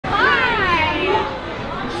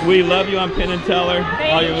We love you on Penn and Teller.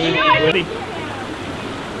 All your movies. Ready?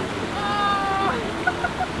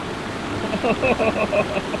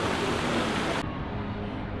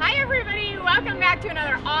 Hi everybody, welcome back to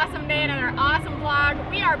another awesome day, another awesome vlog.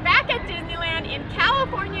 We are back at Disneyland in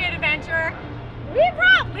California Adventure. We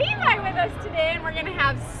brought Levi with us today and we're gonna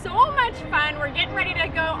have so much fun. We're getting ready to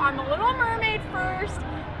go on the Little Mermaid first,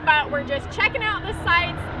 but we're just checking out the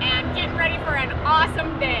sights and getting ready for an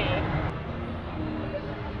awesome day.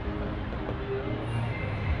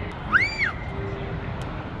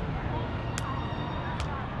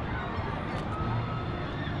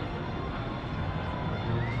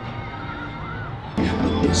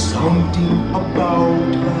 There's something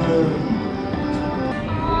about her.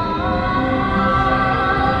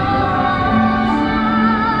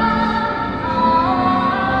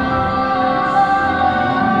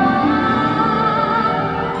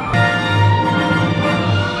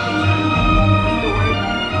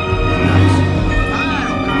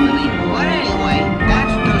 But anyway,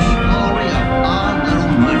 that's the story of our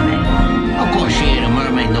little mermaid. Of course, she ain't a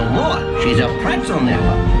mermaid no more. She's a pretzel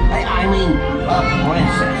now. I mean, a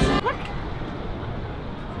princess.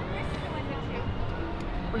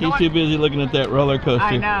 He's too busy looking at that roller coaster.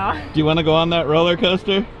 I know. Do you want to go on that roller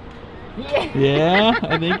coaster? Yeah. Yeah?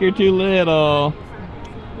 I think you're too little.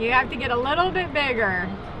 You have to get a little bit bigger.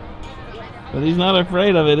 But he's not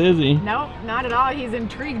afraid of it, is he? Nope, not at all. He's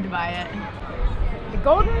intrigued by it. The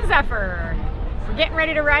Golden Zephyr. We're getting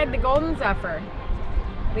ready to ride the Golden Zephyr.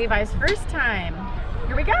 Levi's first time.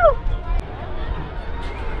 Here we go.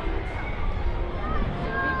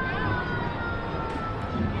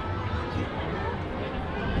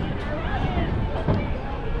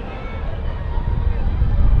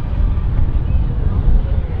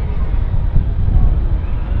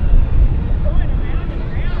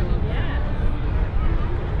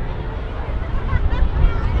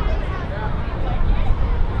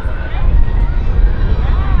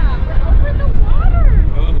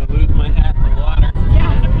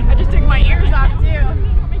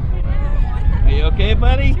 Okay,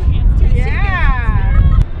 buddy?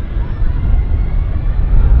 Yeah.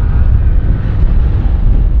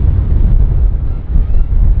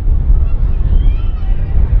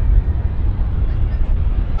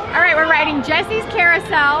 All right, we're riding Jesse's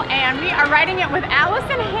Carousel, and we are riding it with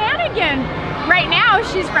Alyson Hannigan. Right now,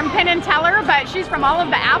 she's from Penn and Teller, but she's from all of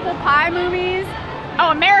the apple pie movies.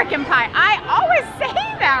 Oh, American Pie. I always say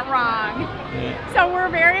that wrong. So we're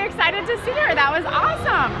very excited to see her. That was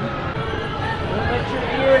awesome. Don't let your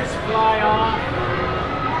ears fly off.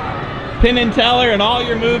 Penn and Teller and all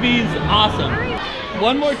your movies, awesome.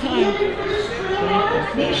 One more time.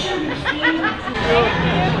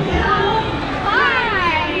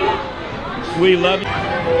 Hi. We love you.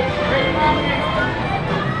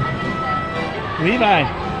 Levi,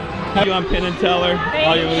 how are you on Penn and Teller?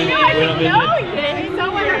 All your movies. I didn't know you. It's so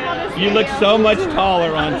wonderful to see You look so much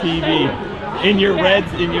taller on TV. In your red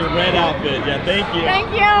outfit. Yeah, thank you.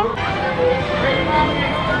 Thank you.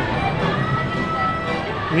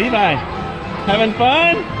 Levi, having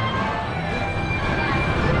fun?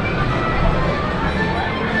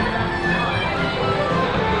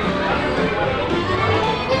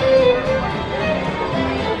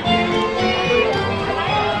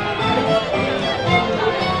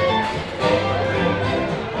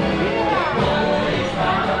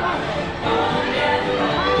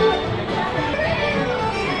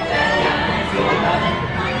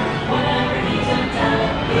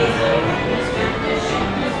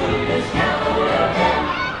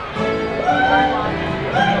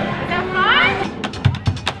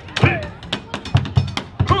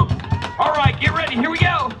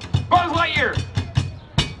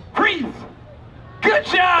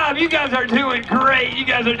 You guys are doing great. You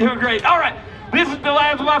guys are doing great. All right, this is the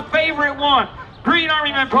last, my favorite one. Green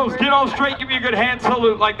Army Man pose. Get all straight. Give me a good hand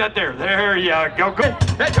salute like that there. There you go. Go.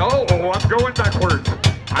 Oh, I'm going backwards.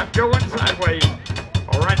 I'm going sideways.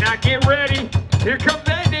 All right, now get ready. Here comes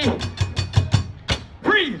Andy.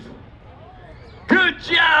 Freeze. Good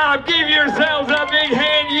job. Give yourselves a big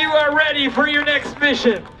hand. You are ready for your next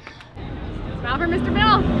mission. Smile for Mr.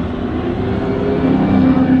 Bill.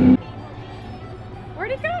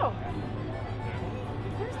 Where'd he go?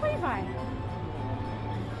 Where's Levi?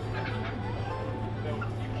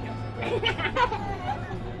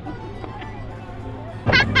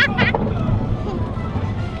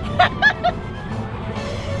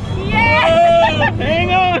 Yeah! Oh, hang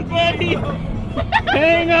on, buddy!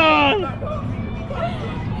 Hang on!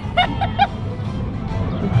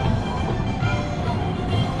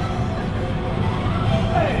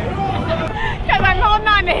 Because I'm holding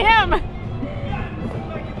on to him.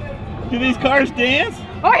 Do these cars dance?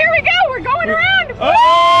 Oh, here we go. We're going around. Oh!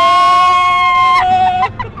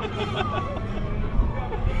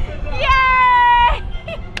 Yay!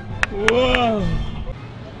 Whoa.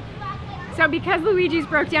 So because Luigi's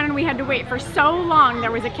broke down and we had to wait for so long,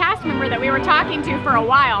 there was a cast member that we were talking to for a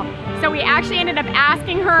while. So we actually ended up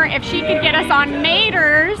asking her if she could get us on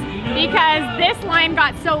Mater's because this line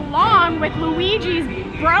got so long with Luigi's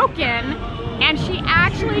broken, and she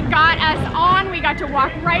actually got us on. We got to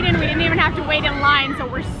walk right in. We didn't even have to wait in line, so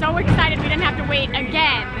we're so excited we didn't have to wait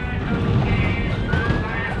again.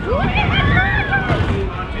 Look at that!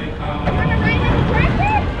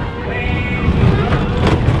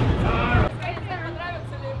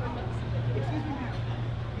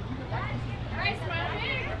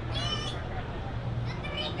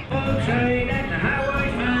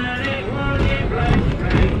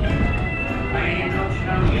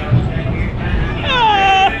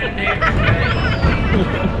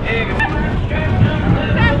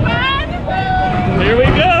 Here we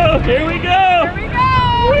go! Here we go! Here we go!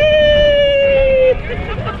 Whee!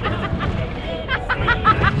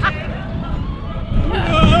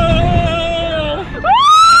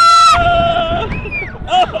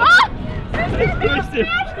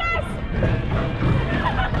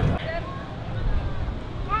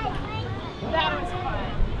 That was fun.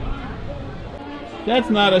 That's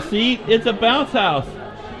not a seat, it's a bounce house.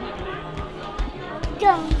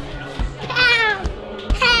 Go. Pow.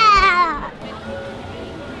 Pow.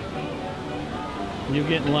 You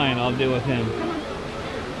get in line, I'll deal with him.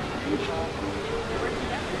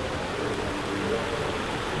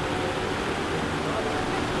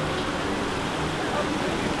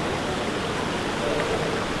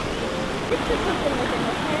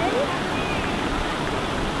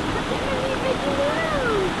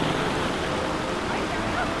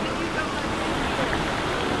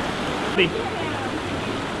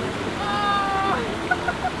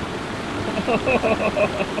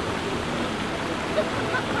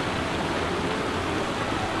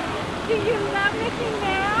 Do you love Mickey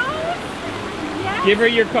Mouse? Yes. Give her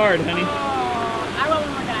your card, honey. Oh, I will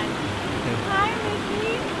when we're done. Hi,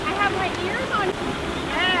 Mickey. I have my ears on.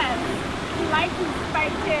 Yes. He likes his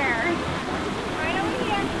spiked hair. Right over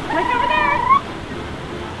here. Look over there.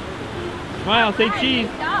 Smile, say Hi, cheese.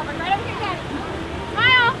 good job. Look right over here again.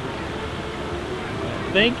 Smile.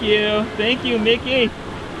 Thank you. Thank you, Mickey.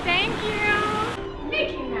 Thank you.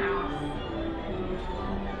 Mickey Mouse.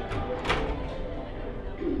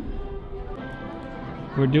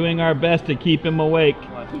 We're doing our best to keep him awake.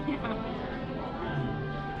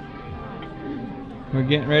 We're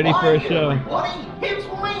getting ready for a show. Everybody, it's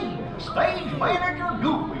me, stage manager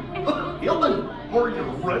Goofy. Hilton, are you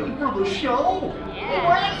ready for the show?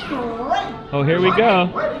 Yeah. That's great. Oh, here we go.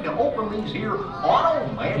 I'm ready to open these here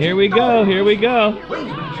auto magic Here we go, doors. here we go.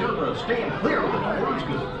 Please be sure to stand clear of the doors,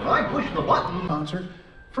 because when I push the button, Concert.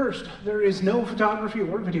 First, there is no photography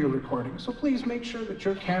or video recording, so please make sure that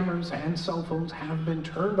your cameras and cell phones have been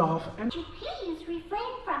turned off and To please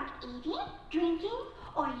refrain from eating, drinking,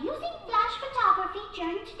 or using flash photography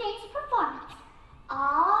during today's performance.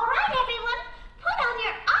 All right, everyone, put on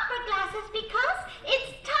your opera glasses because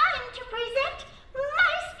it's time to present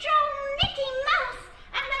Maestro Mickey Mouse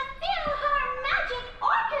and the Philharmagic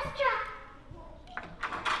Orchestra.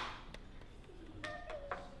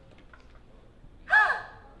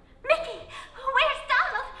 Mickey, where's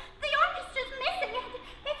Donald? The orchestra's missing and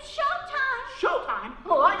it's showtime. showtime.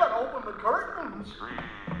 Well, I gotta open the curtains.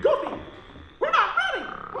 Goofy, we're not ready.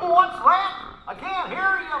 What's that? I can't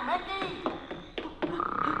hear you, Mickey.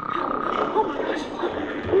 Oh my gosh.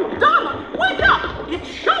 Donald, wake up! It's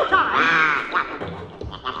showtime!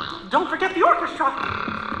 Don't forget the orchestra.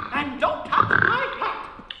 And don't touch my hat.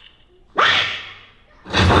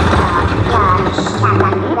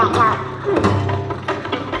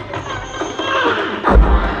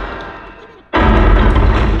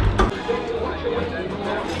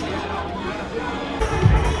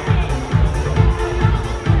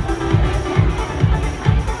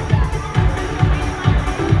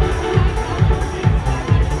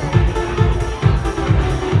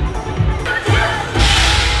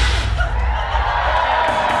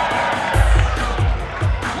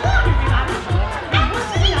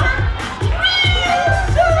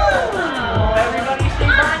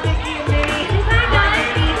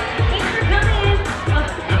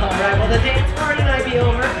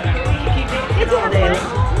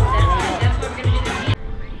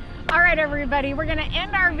 Everybody, we're gonna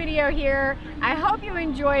end our video here. I hope you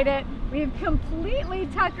enjoyed it. We've completely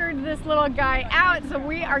tuckered this little guy out, so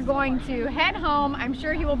we are going to head home. I'm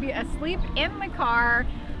sure he will be asleep in the car,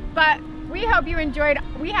 but We hope you enjoyed.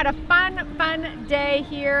 We had a fun day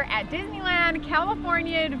here at Disneyland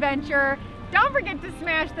California Adventure. Don't forget to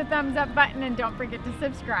smash the thumbs up button and don't forget to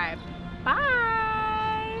subscribe.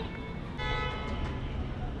 Bye!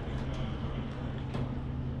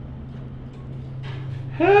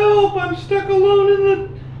 Help! I'm stuck alone in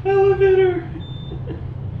the elevator.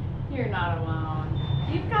 You're not alone.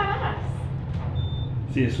 You've got us.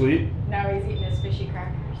 Is he asleep? No, he's eating his fishy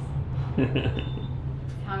crackers. He's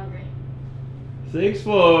hungry. 6th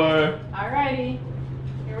floor. Alrighty.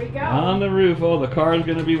 Here we go. On the roof. Oh, the car's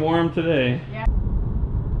gonna be warm today. Yeah.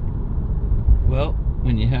 Well,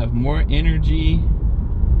 when you have more energy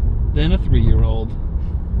than a 3-year-old.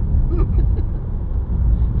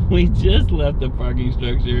 We just left the parking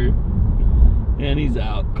structure and he's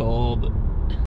out cold.